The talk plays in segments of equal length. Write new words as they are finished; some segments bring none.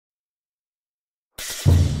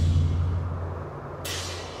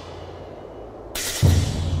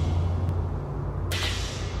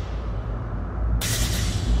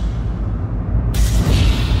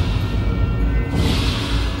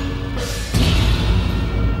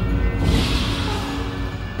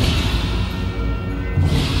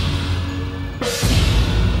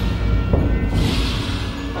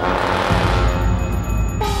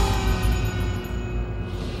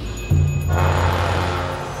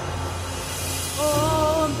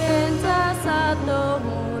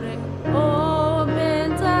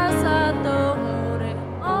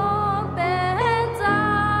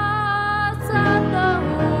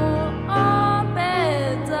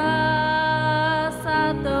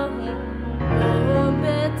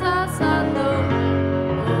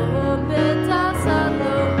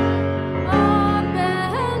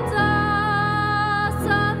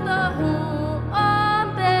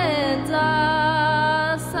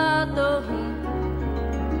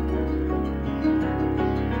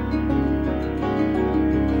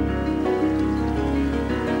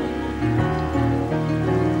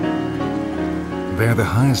are the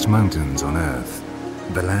highest mountains on Earth,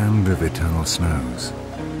 the land of eternal snows,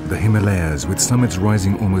 the Himalayas with summits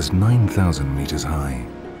rising almost 9,000 meters high.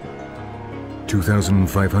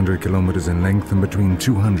 2,500 kilometers in length and between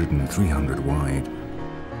 200 and 300 wide,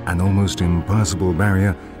 an almost impassable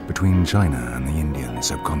barrier between China and the Indian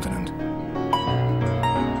subcontinent.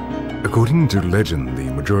 According to legend,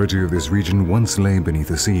 the majority of this region once lay beneath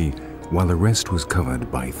the sea, while the rest was covered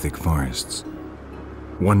by thick forests.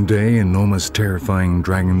 One day, enormous, terrifying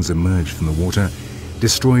dragons emerged from the water,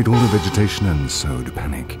 destroyed all the vegetation and sowed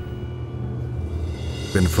panic.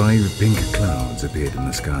 Then 5 pink clouds appeared in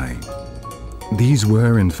the sky. These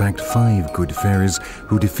were, in fact, 5 good fairies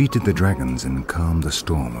who defeated the dragons and calmed the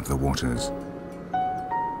storm of the waters.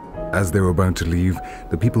 As they were about to leave,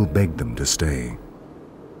 the people begged them to stay.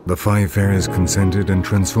 The 5 fairies consented and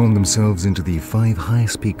transformed themselves into the 5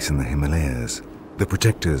 highest peaks in the Himalayas, the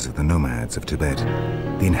protectors of the nomads of Tibet,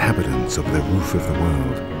 the inhabitants of the roof of the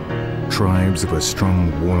world, tribes of a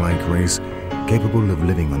strong, warlike race capable of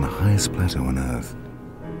living on the highest plateau on Earth.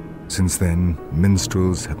 Since then,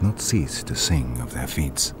 minstrels have not ceased to sing of their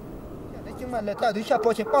feats.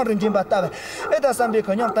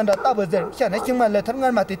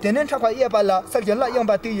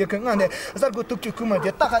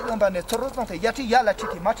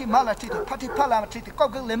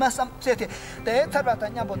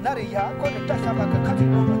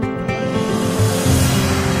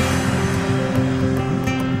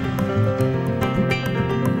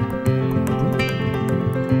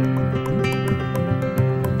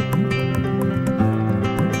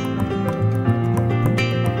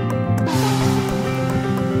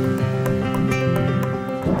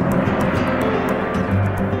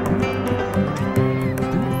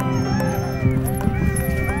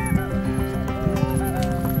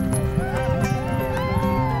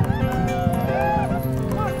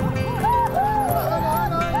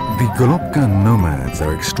 The Golokka Nomads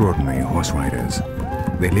are extraordinary horse riders.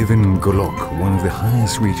 They live in Golok, one of the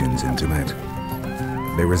highest regions in Tibet.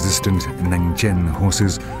 Their resistant Nangchen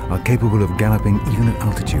horses are capable of galloping even at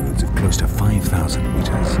altitudes of close to 5,000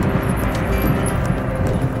 meters.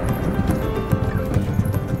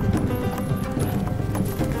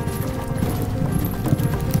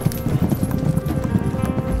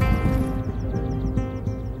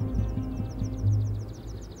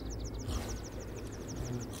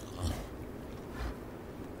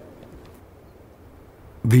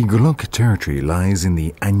 The Golok territory lies in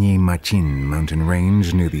the Anye Machin mountain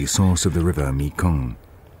range near the source of the river Mekong.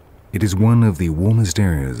 It is one of the warmest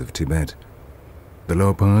areas of Tibet. The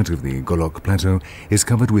lower part of the Golok plateau is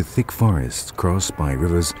covered with thick forests crossed by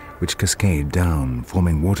rivers which cascade down,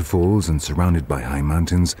 forming waterfalls and surrounded by high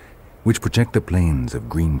mountains which protect the plains of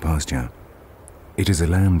green pasture. It is a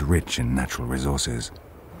land rich in natural resources.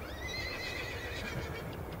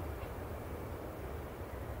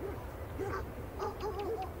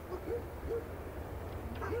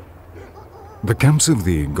 The camps of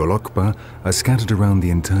the Golokpa are scattered around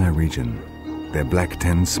the entire region. Their black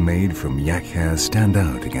tents made from yak hair stand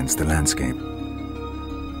out against the landscape.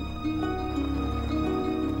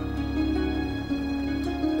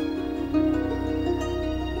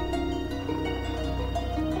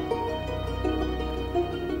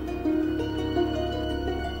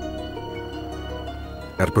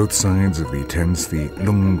 At both sides of the tents, the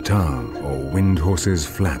lung ta, or wind horses,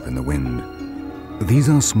 flap in the wind. These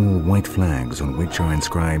are small white flags on which are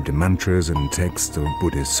inscribed mantras and texts of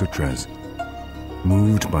Buddhist sutras.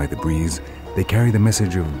 Moved by the breeze, they carry the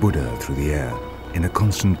message of Buddha through the air in a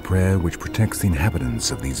constant prayer which protects the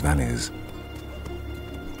inhabitants of these valleys.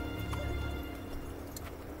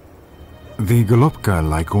 The Golokka,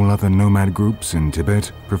 like all other nomad groups in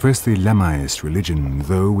Tibet, profess the Lamaist religion,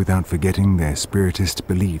 though without forgetting their spiritist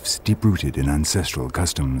beliefs deep-rooted in ancestral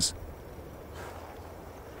customs.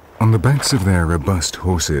 On the backs of their robust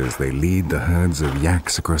horses, they lead the herds of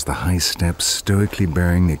yaks across the high steppes, stoically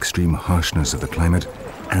bearing the extreme harshness of the climate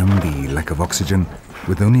and the lack of oxygen,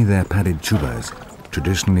 with only their padded chubas,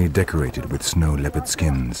 traditionally decorated with snow leopard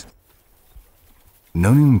skins.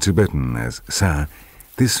 Known in Tibetan as Sa,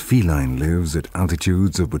 this feline lives at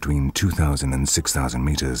altitudes of between 2,000 and 6,000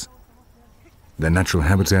 meters. Their natural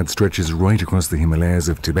habitat stretches right across the Himalayas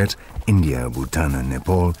of Tibet, India, Bhutan and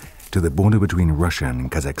Nepal, to the border between Russia and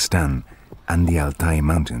Kazakhstan and the Altai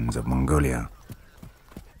Mountains of Mongolia.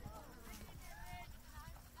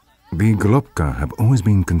 The Golokka have always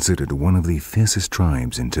been considered one of the fiercest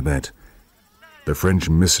tribes in Tibet. The French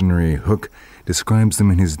missionary Hooke describes them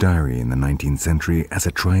in his diary in the 19th century as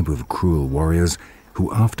a tribe of cruel warriors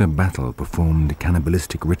who after battle performed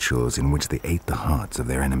cannibalistic rituals in which they ate the hearts of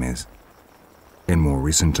their enemies. In more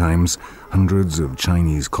recent times, hundreds of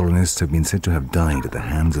Chinese colonists have been said to have died at the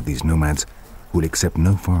hands of these nomads who will accept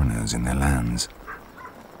no foreigners in their lands.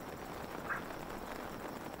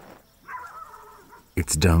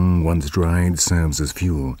 Its dung, once dried, serves as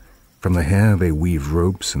fuel. From the hair they weave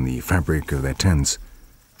ropes and the fabric of their tents.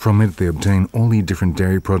 From it they obtain all the different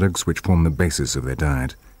dairy products which form the basis of their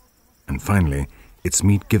diet. And finally, its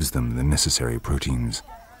meat gives them the necessary proteins.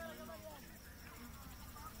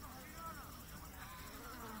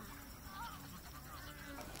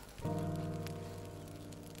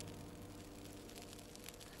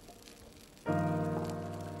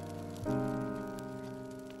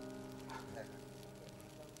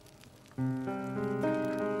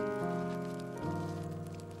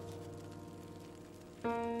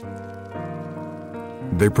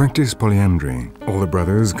 They practice polyandry. All the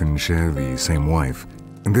brothers can share the same wife.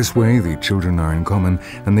 In this way, the children are in common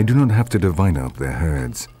and they do not have to divide up their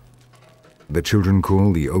herds. The children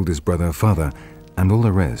call the oldest brother father and all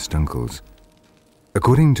the rest uncles.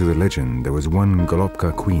 According to the legend, there was one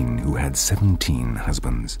Golopka queen who had 17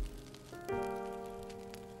 husbands.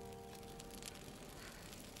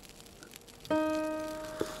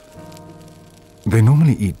 They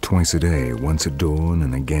normally eat twice a day, once at dawn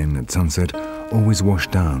and again at sunset, always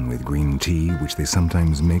washed down with green tea, which they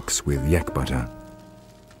sometimes mix with yak butter.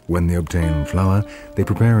 When they obtain flour, they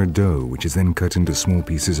prepare a dough, which is then cut into small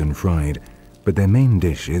pieces and fried, but their main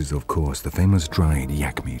dish is, of course, the famous dried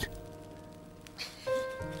yak meat.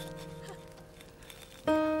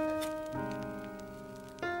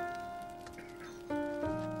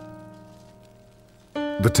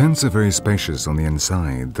 The tents are very spacious on the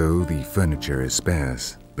inside, though the furniture is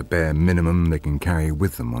sparse, the bare minimum they can carry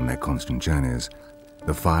with them on their constant journeys.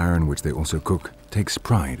 The fire in which they also cook takes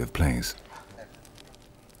pride of place.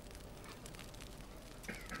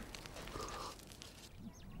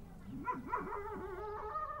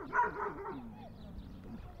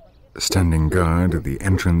 Standing guard at the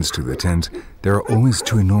entrance to the tent, there are always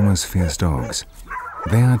two enormous fierce dogs.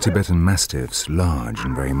 They are Tibetan Mastiffs, large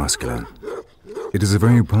and very muscular. It is a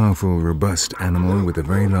very powerful, robust animal with a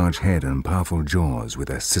very large head and powerful jaws with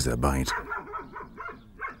a scissor bite.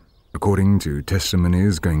 According to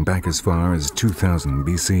testimonies going back as far as 2000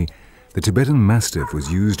 BC, the Tibetan Mastiff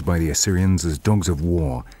was used by the Assyrians as dogs of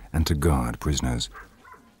war and to guard prisoners.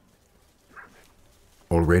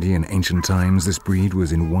 Already in ancient times, this breed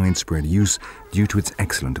was in widespread use due to its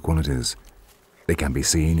excellent qualities. They can be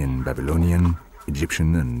seen in Babylonian,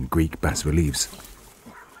 Egyptian and Greek bas-reliefs.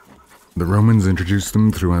 The Romans introduced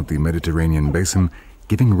them throughout the Mediterranean basin,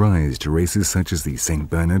 giving rise to races such as the St.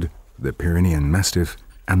 Bernard, the Pyrenean Mastiff,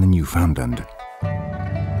 and the Newfoundland.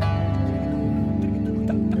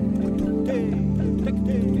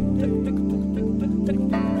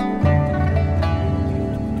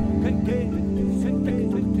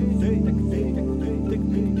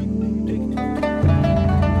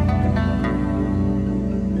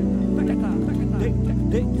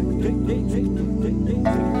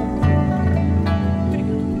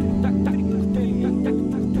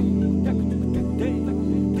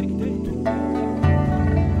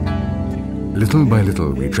 Little by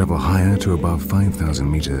little, we travel higher to above 5,000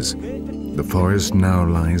 meters. The forest now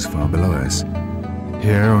lies far below us.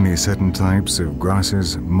 Here, only certain types of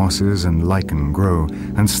grasses, mosses, and lichen grow,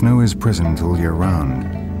 and snow is present all year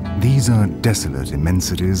round. These are desolate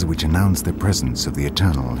immensities which announce the presence of the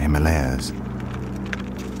eternal Himalayas.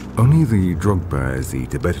 Only the Drogpa, as the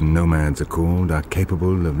Tibetan nomads are called, are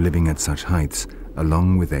capable of living at such heights,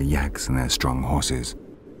 along with their yaks and their strong horses.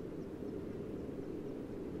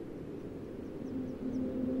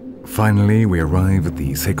 Finally, we arrive at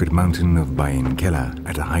the sacred mountain of Bain Kela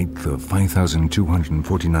at a height of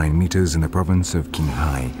 5,249 meters in the province of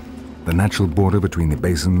Qinghai, the natural border between the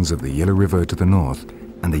basins of the Yellow River to the north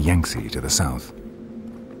and the Yangtze to the south.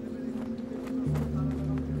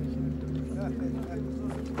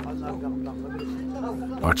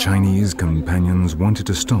 Our Chinese companions wanted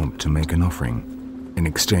to stop to make an offering. In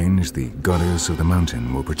exchange, the goddess of the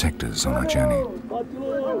mountain will protect us on our journey.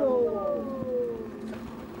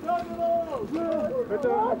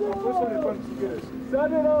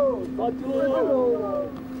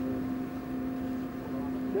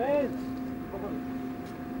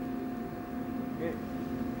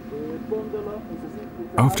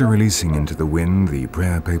 After releasing into the wind the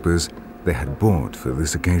prayer papers they had bought for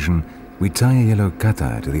this occasion, we tie a yellow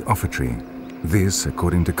kata to the offertory. This,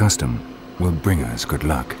 according to custom, will bring us good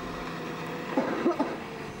luck.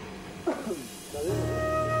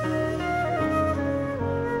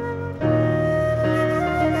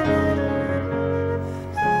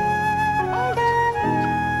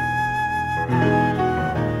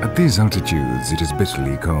 At these altitudes, it is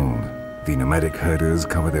bitterly cold. The nomadic herders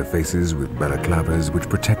cover their faces with balaclavas which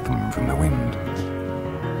protect them from the wind.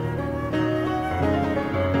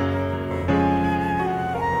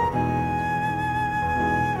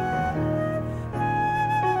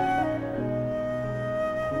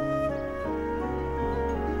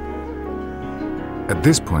 At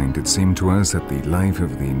this point, it seemed to us that the life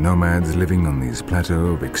of the nomads living on this plateau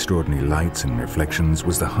of extraordinary lights and reflections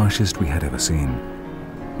was the harshest we had ever seen.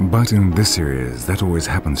 But in this series, that always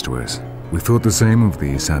happens to us. We thought the same of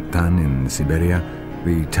the Satan in Siberia,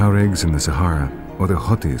 the Tuaregs in the Sahara, or the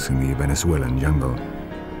Hotis in the Venezuelan jungle.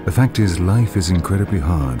 The fact is, life is incredibly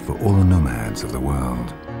hard for all the nomads of the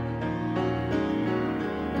world.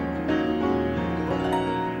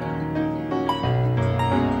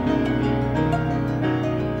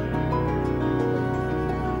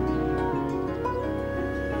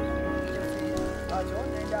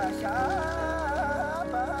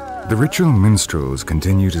 The ritual minstrels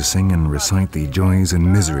continue to sing and recite the joys and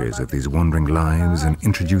miseries of these wandering lives and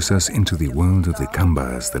introduce us into the world of the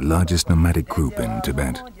Kambas, the largest nomadic group in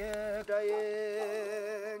Tibet.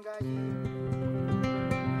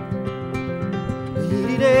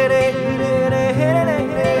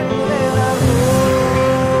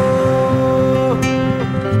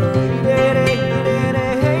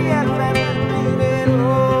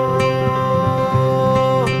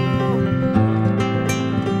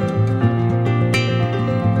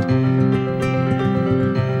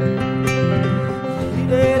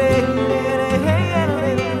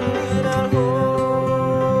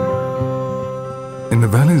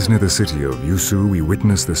 Near the city of Yusu, we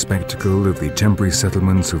witnessed the spectacle of the temporary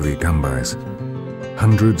settlements of the Kambas.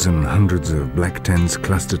 Hundreds and hundreds of black tents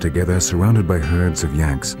clustered together, surrounded by herds of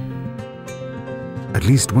yaks. At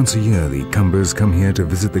least once a year, the Kambas come here to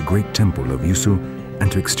visit the great temple of Yusu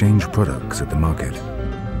and to exchange products at the market.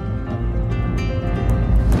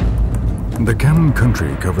 The Kam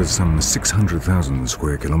country covers some 600,000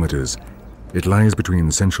 square kilometers. It lies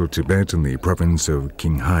between central Tibet and the province of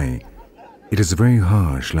Qinghai. It is a very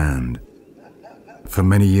harsh land. For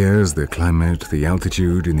many years, the climate, the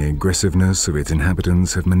altitude, and the aggressiveness of its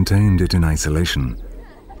inhabitants have maintained it in isolation.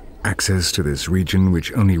 Access to this region,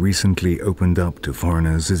 which only recently opened up to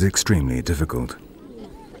foreigners, is extremely difficult.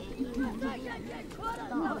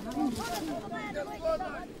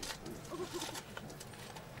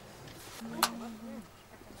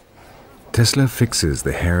 Tesla fixes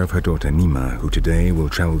the hair of her daughter Nima, who today will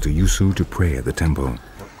travel to Yusu to pray at the temple.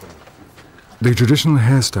 The traditional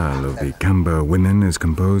hairstyle of the Kamba women is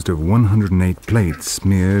composed of 108 plaits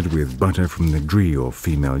smeared with butter from the Dri or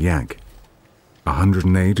female yak.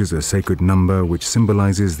 108 is a sacred number which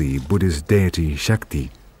symbolizes the Buddhist deity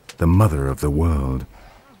Shakti, the mother of the world.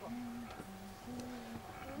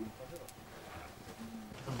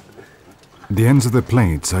 The ends of the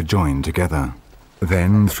plaits are joined together.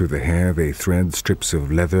 Then, through the hair, they thread strips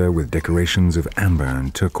of leather with decorations of amber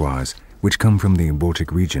and turquoise, which come from the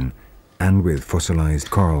Baltic region, and with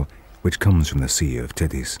fossilized coral, which comes from the Sea of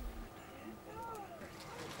Tethys.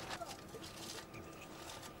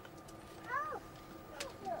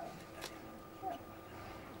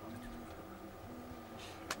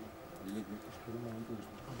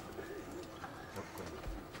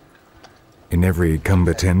 In every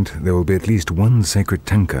Kamba tent, there will be at least one sacred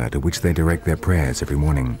tanka to which they direct their prayers every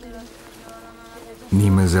morning.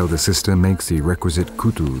 Nima's elder sister makes the requisite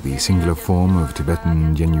kutu, the singular form of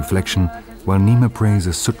Tibetan genuflection, while Nima prays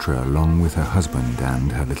a sutra along with her husband and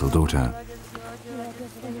her little daughter.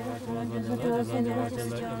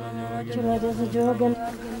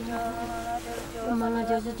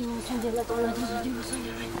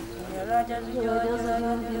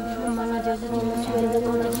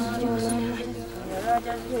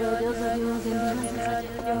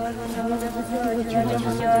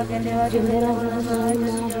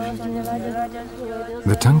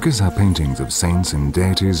 The tankas are paintings of saints and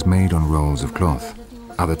deities made on rolls of cloth.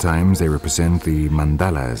 Other times they represent the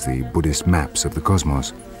mandalas, the Buddhist maps of the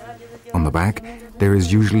cosmos. On the back, there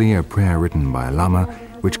is usually a prayer written by a lama,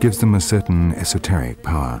 which gives them a certain esoteric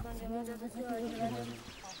power.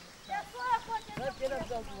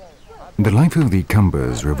 The life of the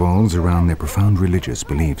Kambas revolves around their profound religious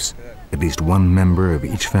beliefs. At least one member of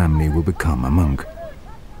each family will become a monk.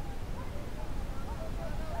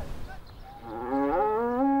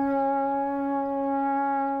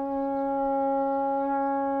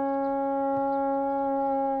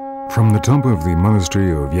 From the top of the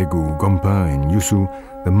monastery of Yegu Gompa in Yusu,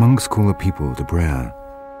 the monks call the people to prayer.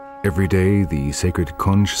 Every day, the sacred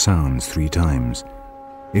conch sounds 3 times.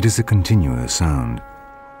 It is a continuous sound.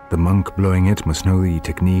 The monk blowing it must know the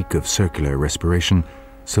technique of circular respiration,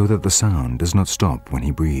 so that the sound does not stop when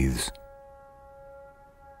he breathes.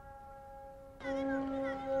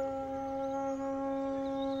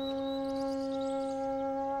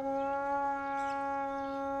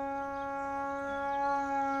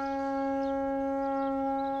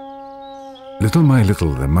 Little by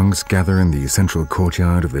little, the monks gather in the central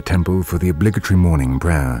courtyard of the temple for the obligatory morning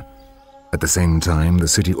prayer. At the same time, the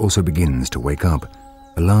city also begins to wake up.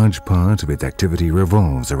 A large part of its activity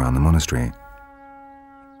revolves around the monastery.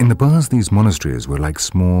 In the past, these monasteries were like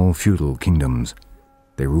small feudal kingdoms.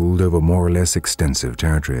 They ruled over more or less extensive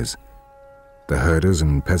territories. The herders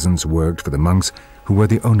and peasants worked for the monks, who were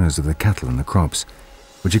the owners of the cattle and the crops,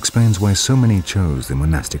 which explains why so many chose the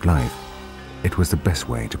monastic life. It was the best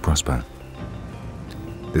way to prosper.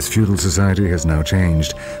 This feudal society has now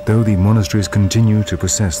changed, though the monasteries continue to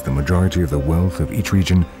possess the majority of the wealth of each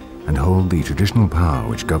region and hold the traditional power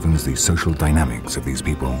which governs the social dynamics of these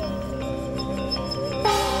people.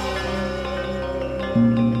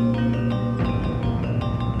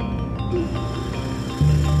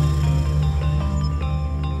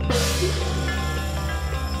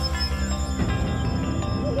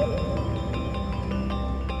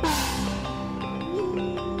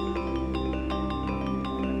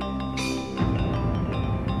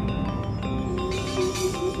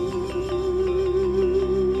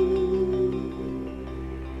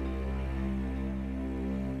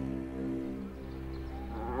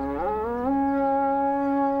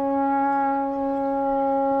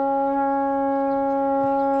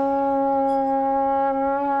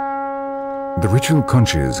 The ritual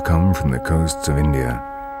conches come from the coasts of India.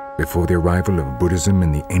 Before the arrival of Buddhism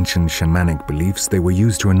and the ancient shamanic beliefs, they were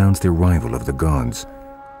used to announce the arrival of the gods.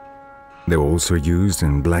 They were also used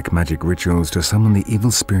in black magic rituals to summon the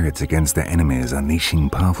evil spirits against their enemies,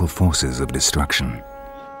 unleashing powerful forces of destruction.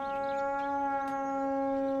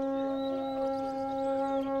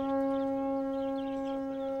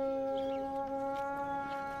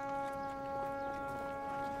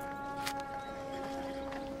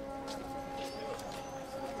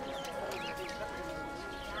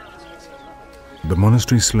 The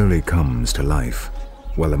monastery slowly comes to life.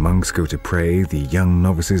 While the monks go to pray, the young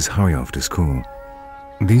novices hurry off to school.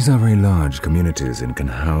 These are very large communities and can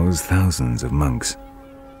house thousands of monks.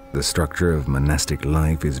 The structure of monastic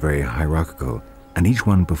life is very hierarchical, and each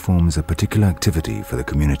one performs a particular activity for the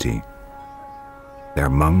community. There are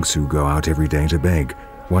monks who go out every day to beg,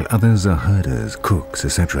 while others are herders, cooks,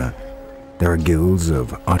 etc. There are guilds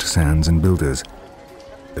of artisans and builders.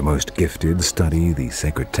 The most gifted study the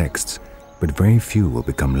sacred texts, but very few will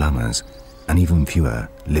become lamas, and even fewer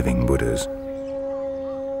living Buddhas.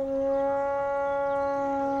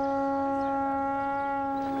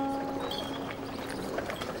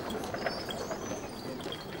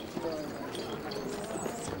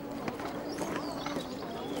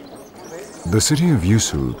 The city of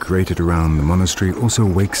Yusu, created around the monastery, also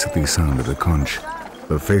wakes at the sound of the conch.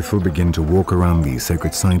 The faithful begin to walk around the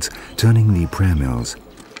sacred sites, turning the prayer mills.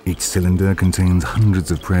 Each cylinder contains hundreds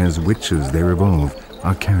of prayers which, as they revolve,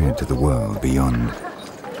 are carried to the world beyond.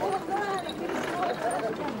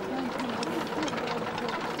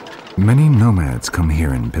 Many nomads come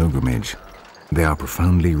here in pilgrimage. They are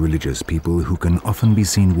profoundly religious people who can often be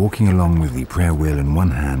seen walking along with the prayer wheel in one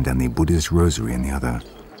hand and the Buddhist rosary in the other.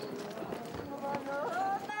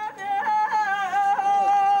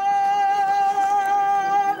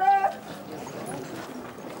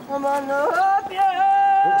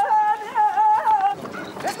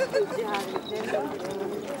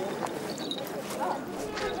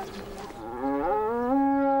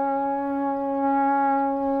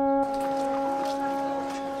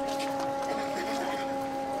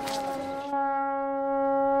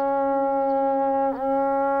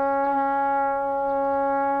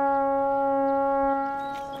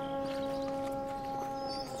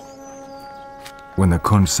 When the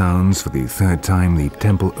conch sounds for the third time, the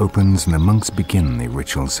temple opens and the monks begin the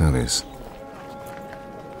ritual service.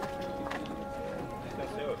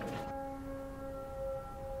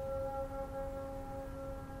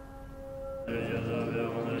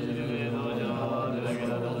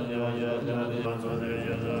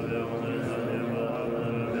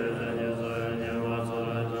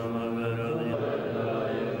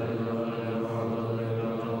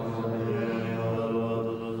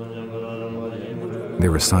 They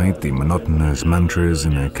recite the monotonous mantras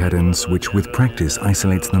in a cadence which with practice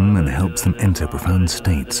isolates them and helps them enter profound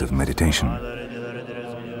states of meditation.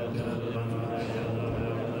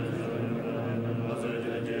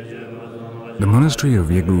 The monastery of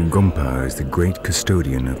Yegu Gompa is the great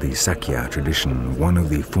custodian of the Sakya tradition, one of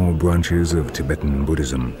the 4 branches of Tibetan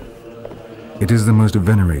Buddhism. It is the most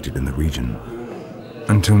venerated in the region.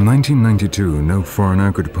 Until 1992, no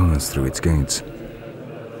foreigner could pass through its gates.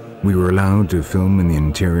 We were allowed to film in the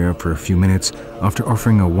interior for a few minutes after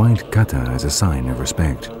offering a white kata as a sign of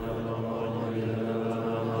respect.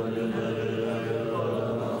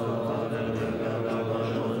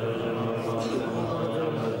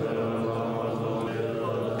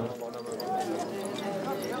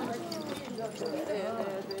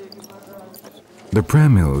 The prayer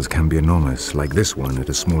mills can be enormous, like this one at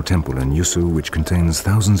a small temple in Yusu, which contains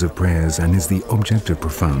thousands of prayers and is the object of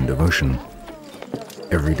profound devotion.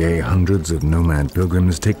 Every day, hundreds of nomad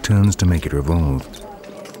pilgrims take turns to make it revolve.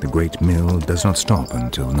 The great mill does not stop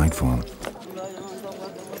until nightfall.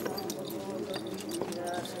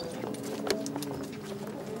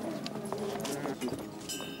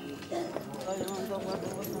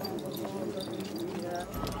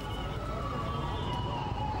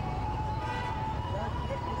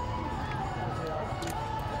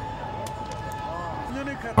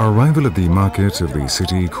 Our arrival at the market of the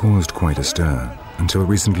city caused quite a stir. Until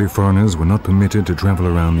recently, foreigners were not permitted to travel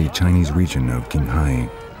around the Chinese region of Qinghai.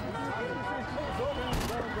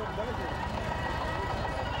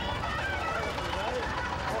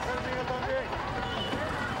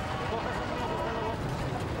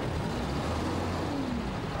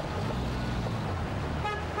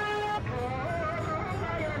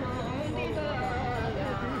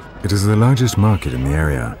 It is the largest market in the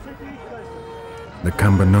area. The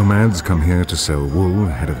Kamba nomads come here to sell wool,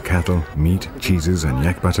 head of cattle, meat, cheeses and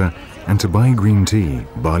yak butter, and to buy green tea,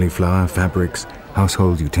 barley flour, fabrics,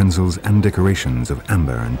 household utensils and decorations of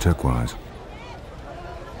amber and turquoise.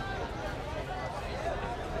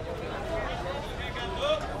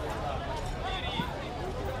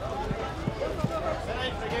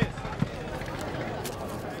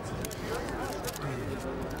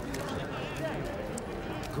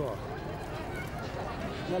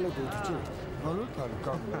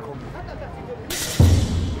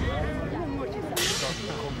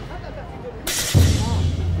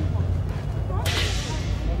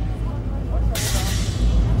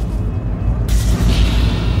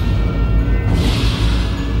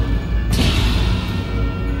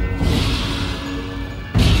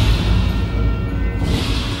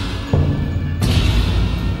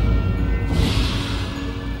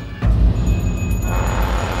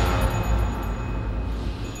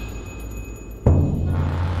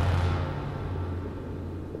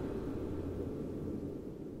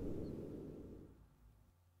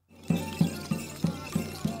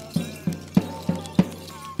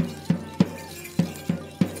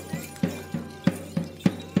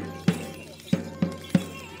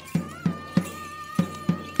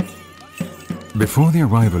 Before the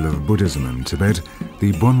arrival of Buddhism in Tibet,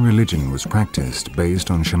 the Bon religion was practiced based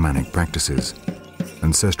on shamanic practices.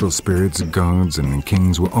 Ancestral spirits, gods, and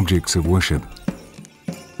kings were objects of worship.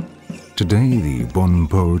 Today, the Bon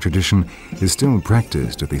Po tradition is still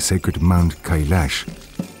practiced at the sacred Mount Kailash.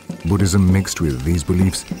 Buddhism mixed with these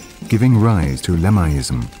beliefs, giving rise to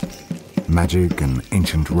Lamaism. Magic and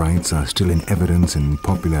ancient rites are still in evidence in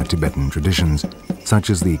popular Tibetan traditions, such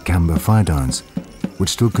as the Kamba fire dance, which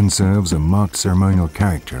still conserves a marked ceremonial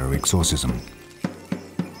character of exorcism.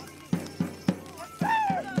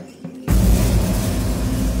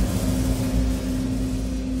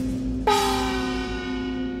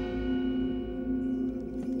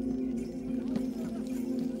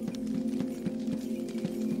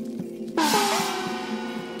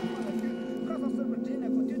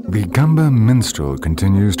 The Kamba minstrel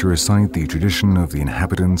continues to recite the tradition of the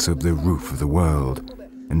inhabitants of the roof of the world,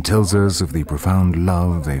 and tells us of the profound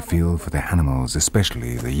love they feel for their animals,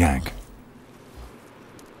 especially the yak.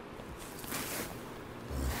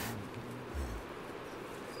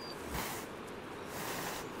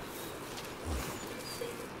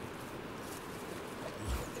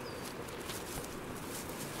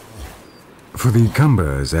 For the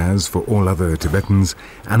Kambas, as for all other Tibetans,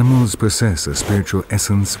 animals possess a spiritual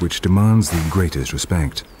essence which demands the greatest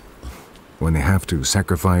respect. When they have to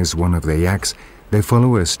sacrifice one of their yaks, they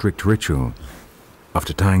follow a strict ritual.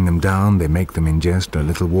 After tying them down, they make them ingest a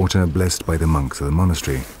little water blessed by the monks of the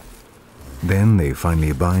monastery. Then they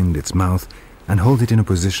finally bind its mouth and hold it in a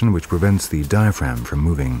position which prevents the diaphragm from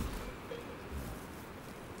moving.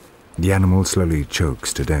 The animal slowly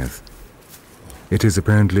chokes to death. It is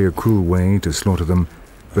apparently a cruel way to slaughter them,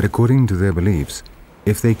 but according to their beliefs,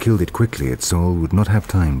 if they killed it quickly, its soul would not have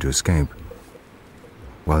time to escape.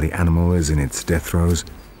 While the animal is in its death throes,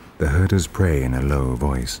 the herders pray in a low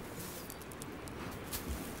voice.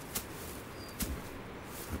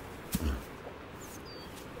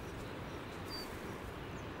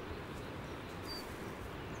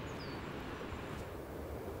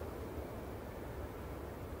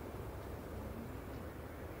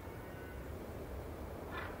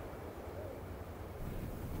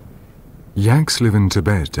 Yaks live in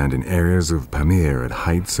Tibet and in areas of Pamir at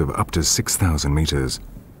heights of up to 6,000 meters.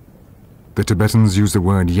 The Tibetans use the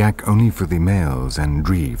word yak only for the males and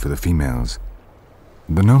dri for the females.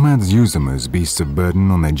 The nomads use them as beasts of burden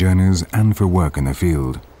on their journeys and for work in the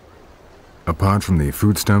field. Apart from the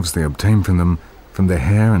foodstuffs they obtain from them, from their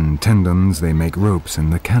hair and tendons they make ropes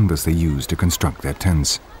and the canvas they use to construct their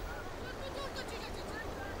tents.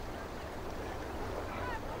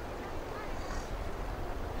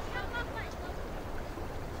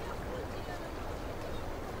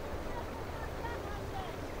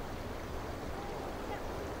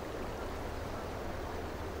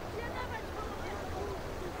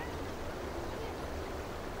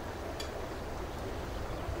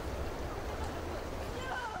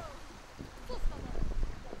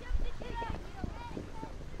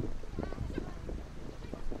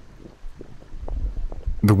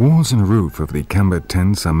 The walls and roof of the cambered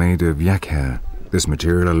tents are made of yak hair. This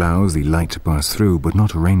material allows the light to pass through, but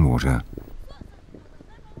not rainwater.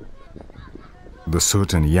 The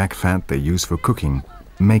soot and yak fat they use for cooking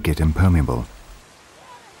make it impermeable.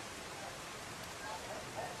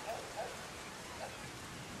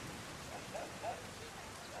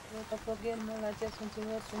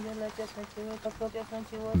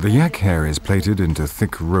 The yak hair is plaited into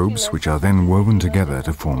thick ropes which are then woven together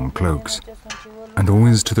to form cloaks, and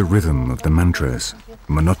always to the rhythm of the mantras,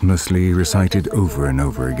 monotonously recited over and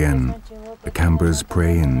over again. The Kambas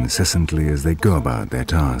pray incessantly as they go about their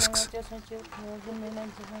tasks.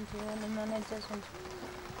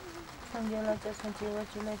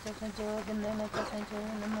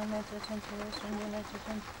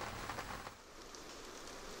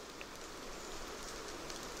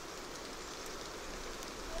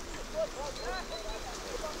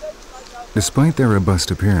 Despite their robust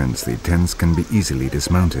appearance, the tents can be easily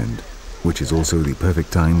dismounted, which is also the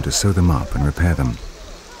perfect time to sew them up and repair them.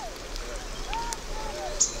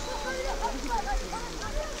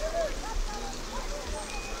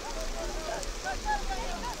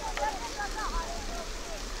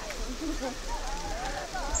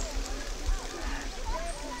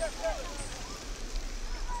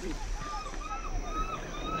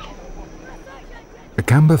 A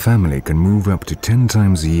Kamba family can move up to 10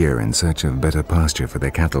 times a year in search of better pasture for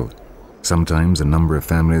their cattle. Sometimes a number of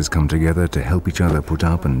families come together to help each other put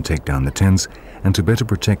up and take down the tents and to better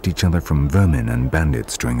protect each other from vermin and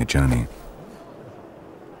bandits during the journey.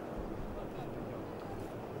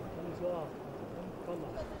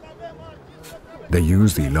 They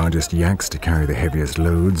use the largest yaks to carry the heaviest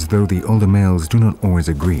loads, though the older males do not always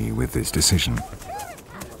agree with this decision.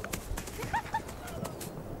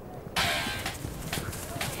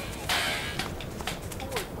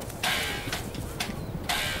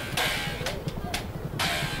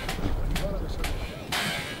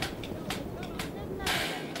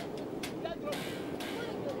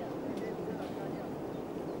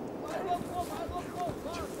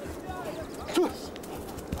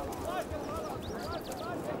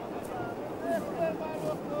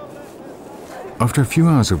 After a few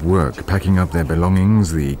hours of work packing up their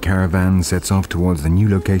belongings, the caravan sets off towards the new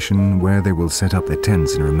location where they will set up their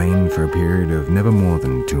tents and remain for a period of never more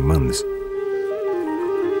than 2 months.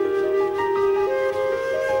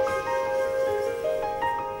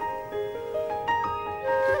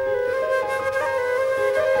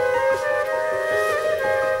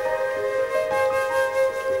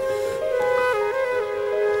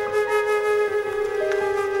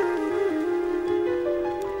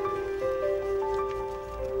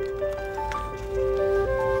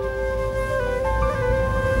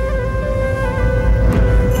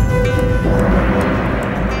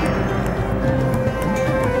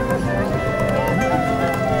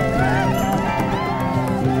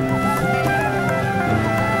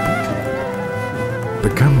 The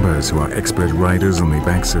Kambas, who are expert riders on the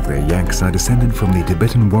backs of their yaks, are descended from the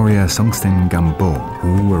Tibetan warrior Songtsen Gampo,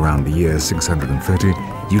 who, around the year 630,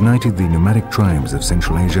 united the nomadic tribes of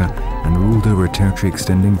Central Asia and ruled over a territory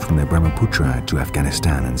extending from the Brahmaputra to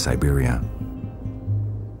Afghanistan and Siberia.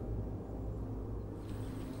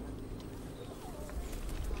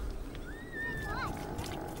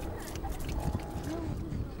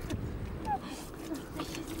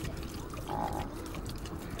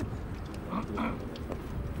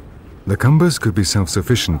 The Kambas could be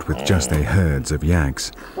self-sufficient with just their herds of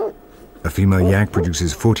yaks. A female yak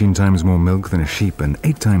produces 14 times more milk than a sheep and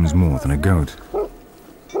 8 times more than a goat.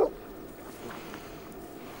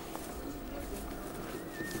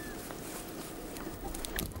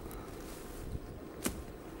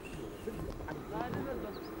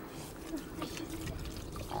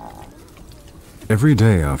 Every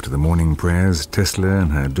day after the morning prayers, Tesla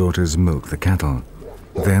and her daughters milk the cattle.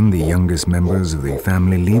 Then the youngest members of the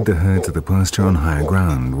family lead the herd to the pasture on higher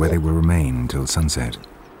ground, where they will remain till sunset.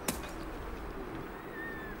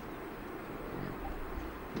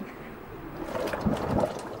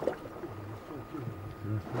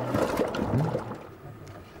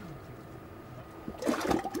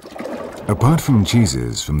 Apart from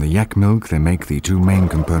cheeses, from the yak milk they make the two main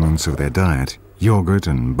components of their diet, yogurt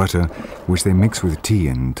and butter, which they mix with tea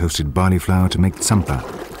and toasted barley flour to make tsampa,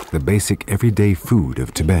 the basic everyday food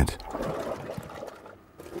of Tibet.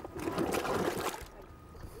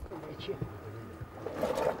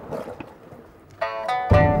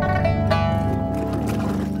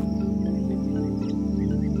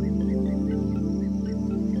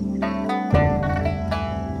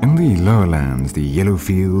 In the lower lands, the yellow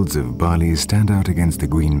fields of barley stand out against the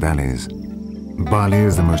green valleys. Barley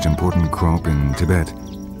is the most important crop in Tibet.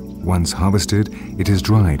 Once harvested, it is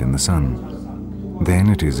dried in the sun. Then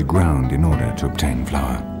it is ground in order to obtain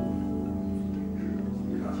flour.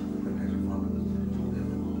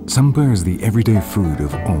 Tsampa is the everyday food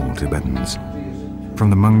of all Tibetans.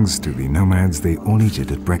 From the monks to the nomads, they all eat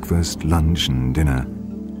it at breakfast, lunch and dinner.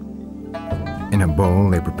 In a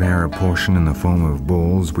bowl, they prepare a portion in the form of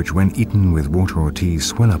balls which, when eaten with water or tea,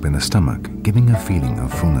 swell up in the stomach, giving a feeling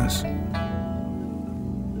of fullness.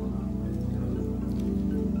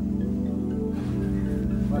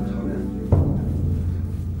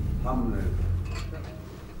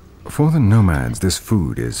 For the nomads, this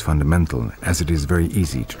food is fundamental, as it is very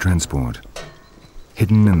easy to transport.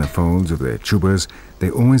 Hidden in the folds of their chubas, they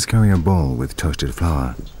always carry a bowl with toasted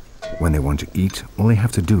flour. When they want to eat, all they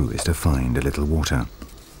have to do is to find a little water.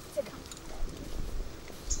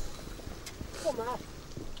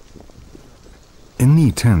 In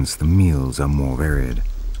the tents, the meals are more varied.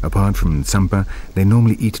 Apart from tsampa, they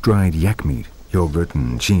normally eat dried yak meat, yogurt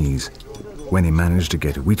and cheese. When they manage to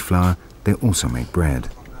get wheat flour, they also make bread.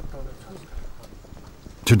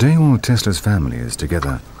 Today all Tesla's family is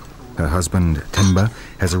together. Her husband, Temba,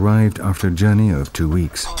 has arrived after a journey of 2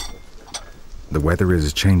 weeks. The weather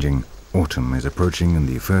is changing, autumn is approaching and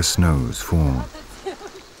the first snows fall.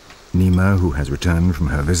 Nima, who has returned from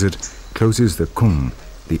her visit, closes the kung,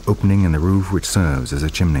 the opening in the roof which serves as a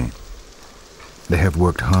chimney. They have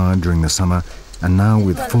worked hard during the summer and now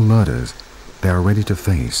with full larders, they are ready to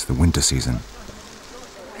face the winter season.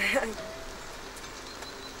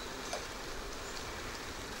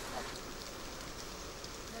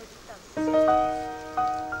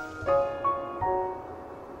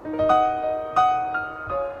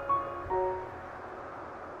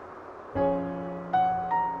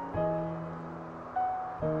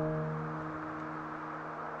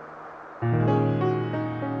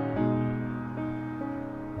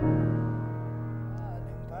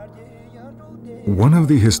 One of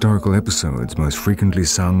the historical episodes most frequently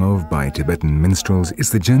sung of by Tibetan minstrels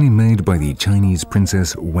is the journey made by the Chinese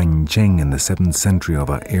princess Wencheng in the 7th century of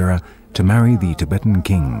our era to marry the Tibetan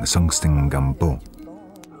king Songtsen Gampo.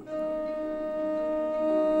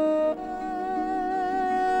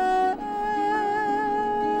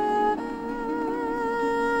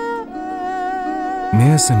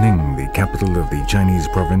 Near Sening, the capital of the Chinese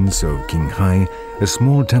province of Qinghai, a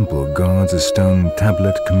small temple guards a stone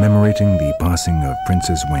tablet commemorating the passing of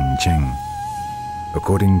Princess Wencheng.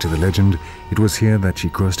 According to the legend, it was here that she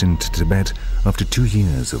crossed into Tibet after 2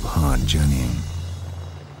 years of hard journeying.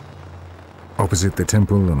 Opposite the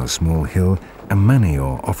temple on a small hill, a mani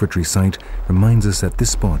or offertory site reminds us that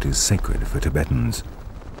this spot is sacred for Tibetans.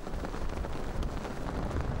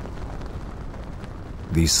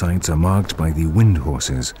 These sites are marked by the wind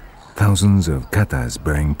horses, thousands of katas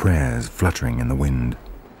bearing prayers fluttering in the wind.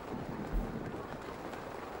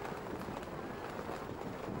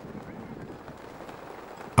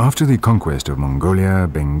 After the conquest of Mongolia,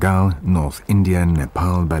 Bengal, North India,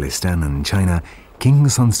 Nepal, Balistan and China, King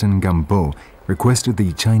Songtsen Gampo requested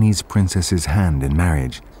the Chinese princess's hand in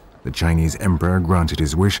marriage. The Chinese emperor granted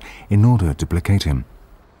his wish in order to placate him.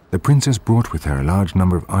 The princess brought with her a large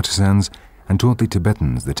number of artisans and taught the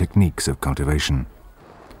Tibetans the techniques of cultivation.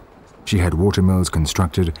 She had watermills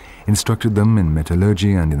constructed, instructed them in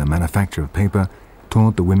metallurgy and in the manufacture of paper,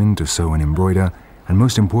 taught the women to sew and embroider, and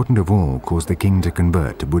most important of all, caused the king to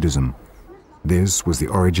convert to Buddhism. This was the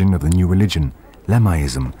origin of the new religion,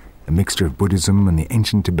 Lamaism, a mixture of Buddhism and the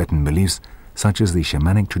ancient Tibetan beliefs, such as the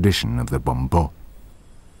shamanic tradition of the Bompo.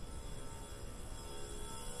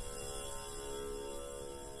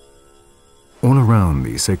 All around,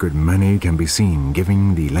 the sacred mani can be seen,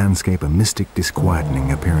 giving the landscape a mystic,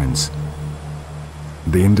 disquieting appearance.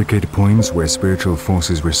 They indicate points where spiritual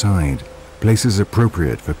forces reside, places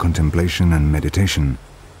appropriate for contemplation and meditation,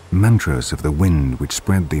 mantras of the wind which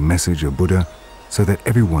spread the message of Buddha, so that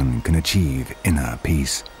everyone can achieve inner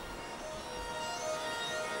peace.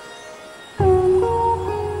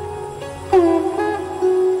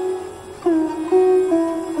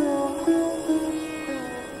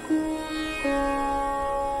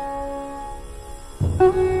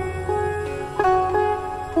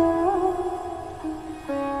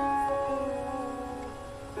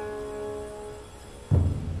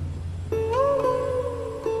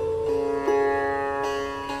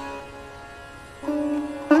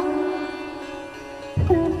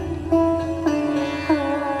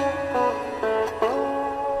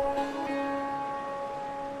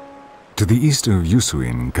 To the east of Yusu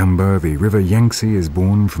in Kamba, the river Yangtze is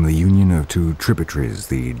born from the union of two tributaries,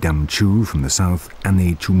 the Damchu from the south and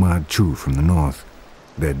the Chumachu from the north.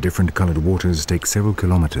 Their different colored waters take several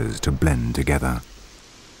kilometers to blend together.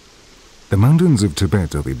 The mountains of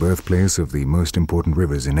Tibet are the birthplace of the most important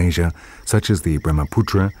rivers in Asia, such as the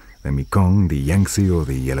Brahmaputra, the Mekong, the Yangtze or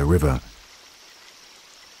the Yellow River.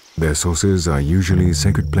 Their sources are usually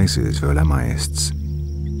sacred places for Lamaists.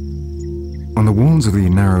 On the walls of the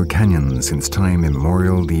narrow canyons since time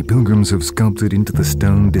immemorial, the pilgrims have sculpted into the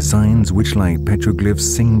stone designs which, like petroglyphs,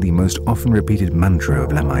 sing the most often repeated mantra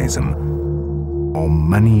of Lamaism: Om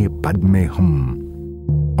Mani Padme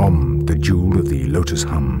Hum. Om, the jewel of the lotus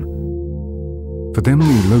hum. For them,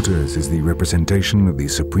 the lotus is the representation of the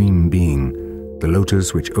Supreme Being, the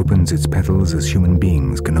lotus which opens its petals as human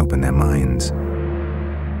beings can open their minds.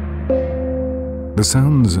 The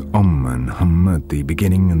sounds Om and Hum at the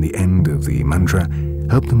beginning and the end of the mantra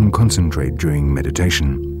help them concentrate during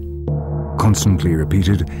meditation. Constantly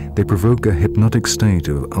repeated, they provoke a hypnotic state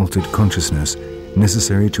of altered consciousness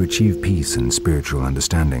necessary to achieve peace and spiritual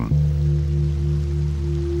understanding.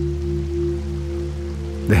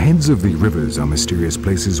 The heads of the rivers are mysterious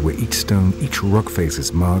places where each stone, each rock face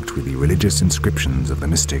is marked with the religious inscriptions of the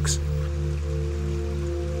mystics.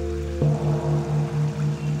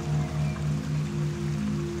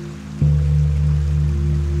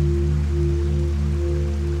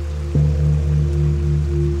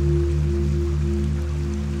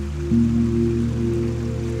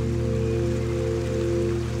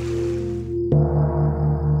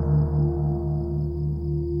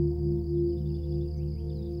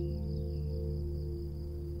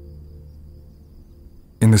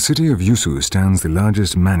 In the city of Yusu stands the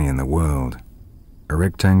largest mani in the world, a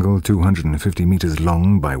rectangle 250 meters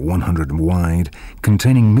long by 100 wide,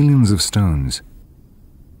 containing millions of stones.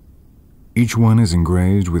 Each one is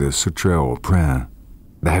engraved with a sutra or prayer.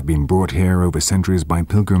 They have been brought here over centuries by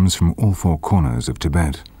pilgrims from all four corners of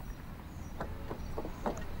Tibet.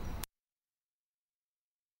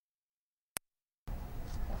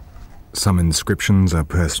 Some inscriptions are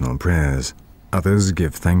personal prayers. Others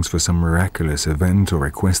give thanks for some miraculous event or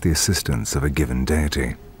request the assistance of a given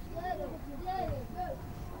deity.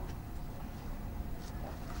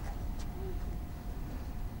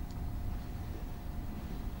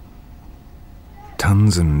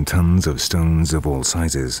 Tons and tons of stones of all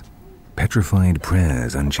sizes, petrified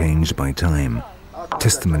prayers unchanged by time,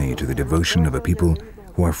 testimony to the devotion of a people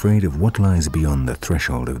who are afraid of what lies beyond the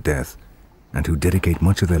threshold of death and who dedicate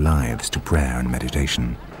much of their lives to prayer and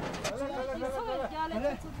meditation.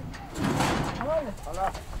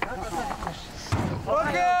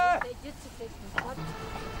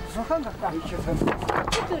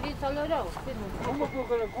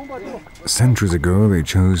 Centuries ago, they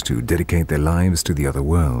chose to dedicate their lives to the other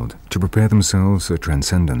world, to prepare themselves for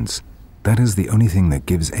transcendence. That is the only thing that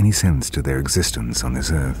gives any sense to their existence on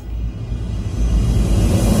this earth.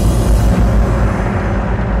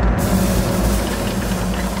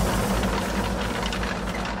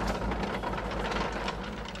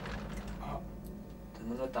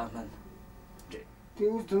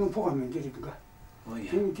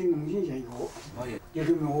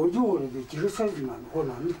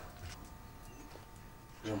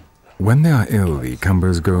 When they are ill, the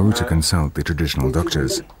Kambas go to consult the traditional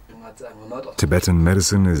doctors. Tibetan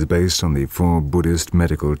medicine is based on the 4 Buddhist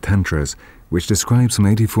medical tantras, which describe some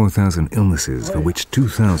 84,000 illnesses for which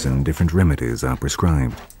 2,000 different remedies are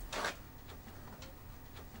prescribed.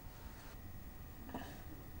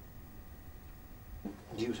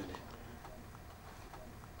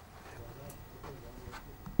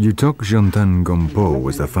 Yutok Jontan Gompo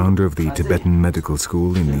was the founder of the Tibetan medical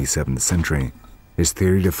school in the 7th century. His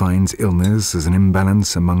theory defines illness as an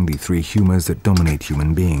imbalance among the 3 humours that dominate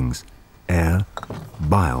human beings: air,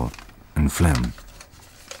 bile, and phlegm.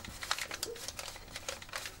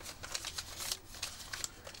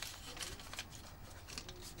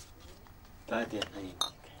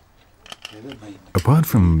 Apart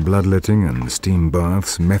from bloodletting and steam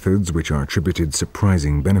baths, methods which are attributed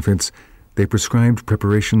surprising benefits, They prescribed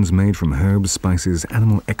preparations made from herbs, spices,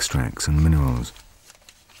 animal extracts, and minerals.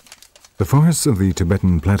 The forests of the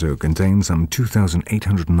Tibetan plateau contain some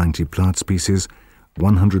 2,890 plant species,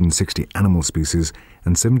 160 animal species,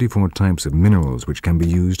 and 74 types of minerals which can be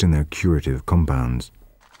used in their curative compounds.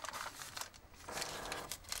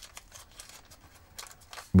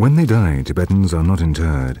 When they die, Tibetans are not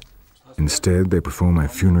interred. Instead, they perform a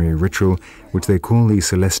funerary ritual which they call the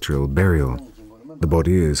celestial burial. The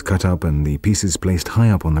body is cut up and the pieces placed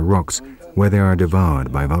high up on the rocks where they are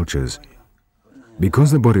devoured by vultures.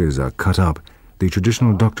 Because the bodies are cut up, the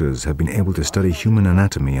traditional doctors have been able to study human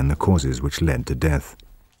anatomy and the causes which led to death.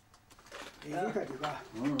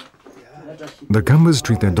 The Khambas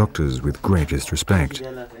treat their doctors with greatest respect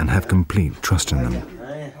and have complete trust in them.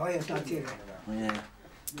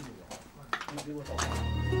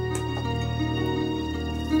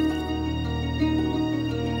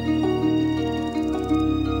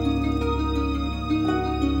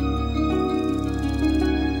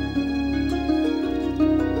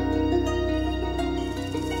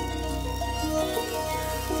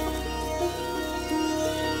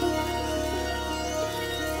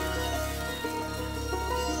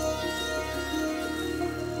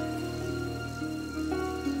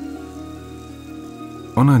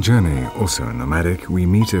 On our journey, also nomadic, we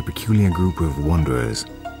meet a peculiar group of wanderers.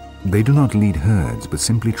 They do not lead herds, but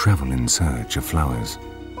simply travel in search of flowers.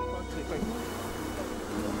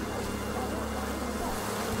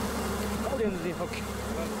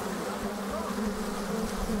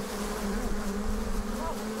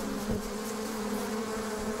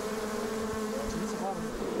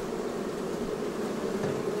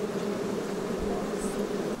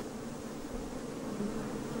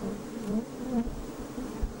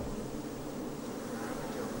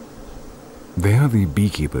 They are the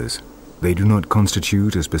beekeepers. They do not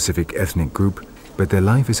constitute a specific ethnic group, but their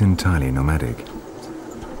life is entirely nomadic.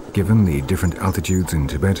 Given the different altitudes in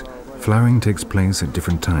Tibet, flowering takes place at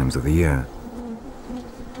different times of the year.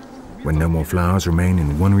 When no more flowers remain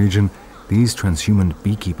in one region, these transhuman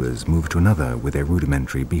beekeepers move to another with their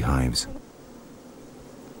rudimentary beehives.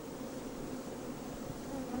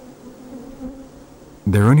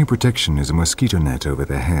 Their only protection is a mosquito net over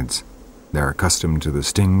their heads. They are accustomed to the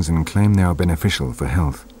stings and claim they are beneficial for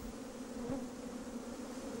health.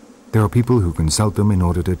 There are people who consult them in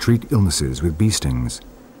order to treat illnesses with bee stings.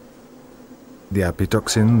 The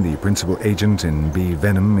apitoxin, the principal agent in bee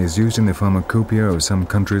venom, is used in the pharmacopoeia of some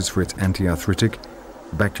countries for its anti-arthritic,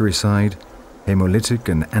 bactericide, hemolytic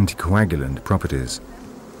and anticoagulant properties.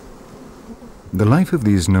 The life of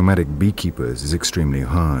these nomadic beekeepers is extremely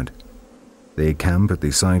hard. They camp at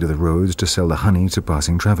the side of the roads to sell the honey to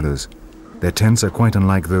passing travelers. Their tents are quite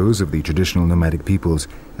unlike those of the traditional nomadic peoples,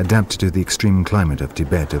 adapted to the extreme climate of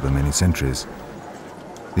Tibet over many centuries.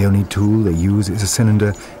 The only tool they use is a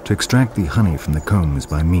cylinder to extract the honey from the combs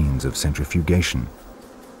by means of centrifugation.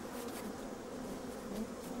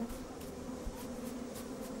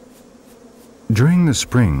 During the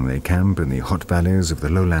spring, they camp in the hot valleys of the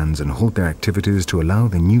lowlands and halt their activities to allow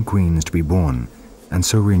the new queens to be born, and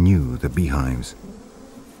so renew the beehives.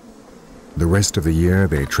 The rest of the year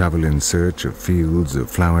they travel in search of fields of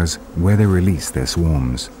flowers where they release their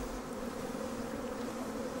swarms.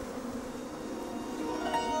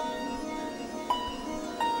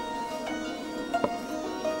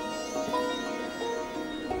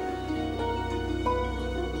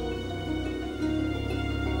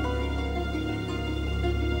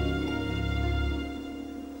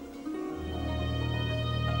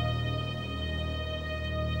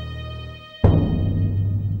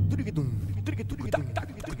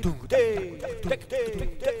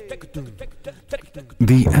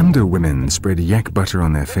 The Amdo women spread yak butter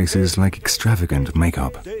on their faces like extravagant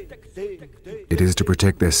makeup. It is to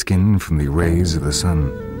protect their skin from the rays of the sun.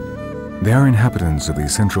 They are inhabitants of the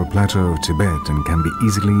central plateau of Tibet and can be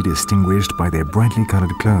easily distinguished by their brightly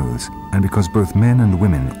colored clothes, and because both men and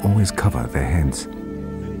women always cover their heads.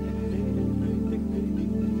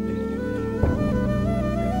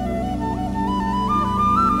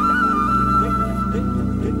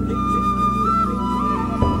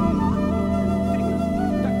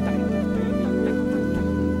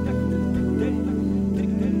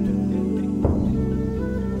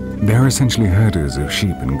 They are essentially herders of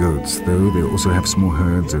sheep and goats, though they also have small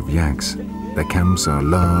herds of yaks. Their camps are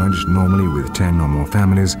large, normally with 10 or more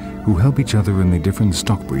families, who help each other in the different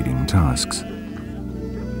stock breeding tasks.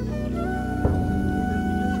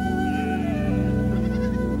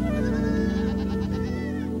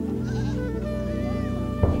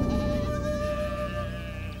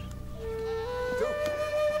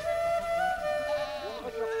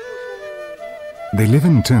 They live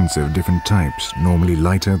in tents of different types, normally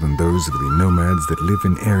lighter than those of the nomads that live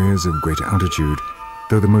in areas of greater altitude,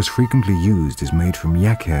 though the most frequently used is made from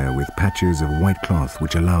yak hair with patches of white cloth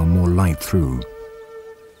which allow more light through.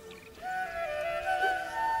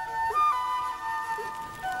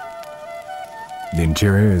 The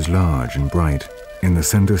interior is large and bright. In the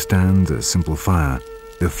center stands a simple fire,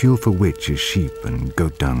 the fuel for which is sheep and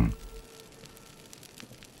goat dung.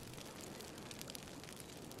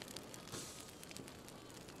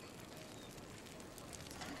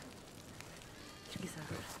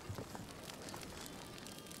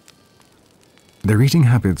 Their eating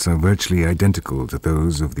habits are virtually identical to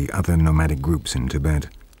those of the other nomadic groups in Tibet.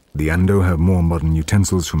 The Ando have more modern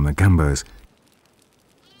utensils from the Gambas.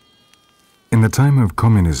 In the time of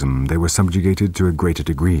communism, they were subjugated to a greater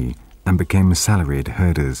degree and became salaried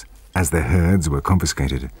herders. As their herds were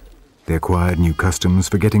confiscated, they acquired new customs,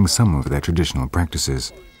 forgetting some of their traditional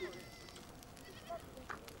practices.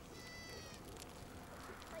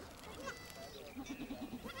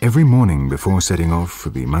 Every morning before setting off for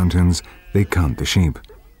the mountains, they count the sheep.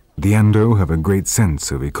 The Ando have a great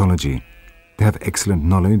sense of ecology. They have excellent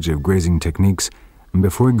knowledge of grazing techniques, and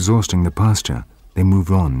before exhausting the pasture, they move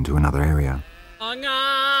on to another area.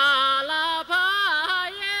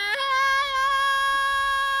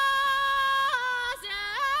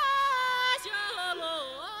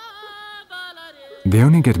 They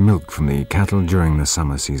only get milk from the cattle during the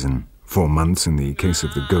summer season, 4 months in the case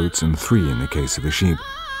of the goats and 3 in the case of the sheep,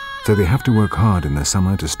 so they have to work hard in the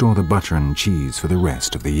summer to store the butter and cheese for the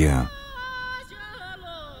rest of the year.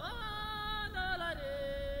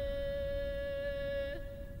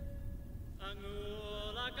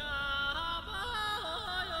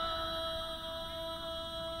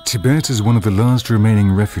 Tibet is one of the last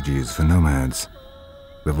remaining refuges for nomads.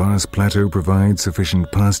 The vast plateau provides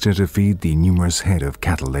sufficient pasture to feed the numerous head of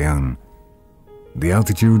cattle they own. The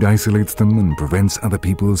altitude isolates them and prevents other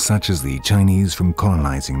peoples such as the Chinese from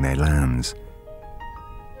colonizing their lands.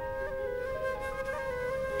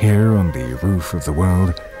 Here on the roof of the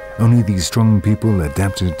world, only these strong people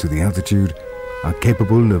adapted to the altitude are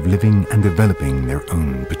capable of living and developing their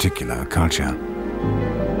own particular culture.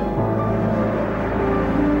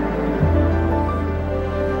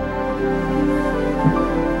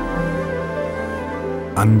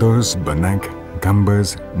 Andos, Banak,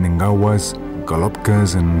 Gambas, Ningawas,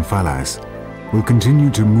 Golopkas and Falas will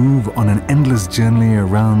continue to move on an endless journey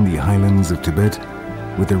around the highlands of Tibet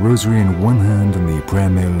with the rosary in one hand and the prayer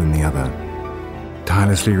mill in the other,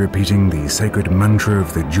 tirelessly repeating the sacred mantra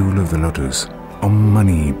of the Jewel of the Lotus, Om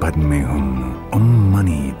Mani Padme Hum, Om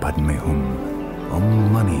Mani Padme Hum,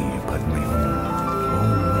 Om Mani Padme Hum.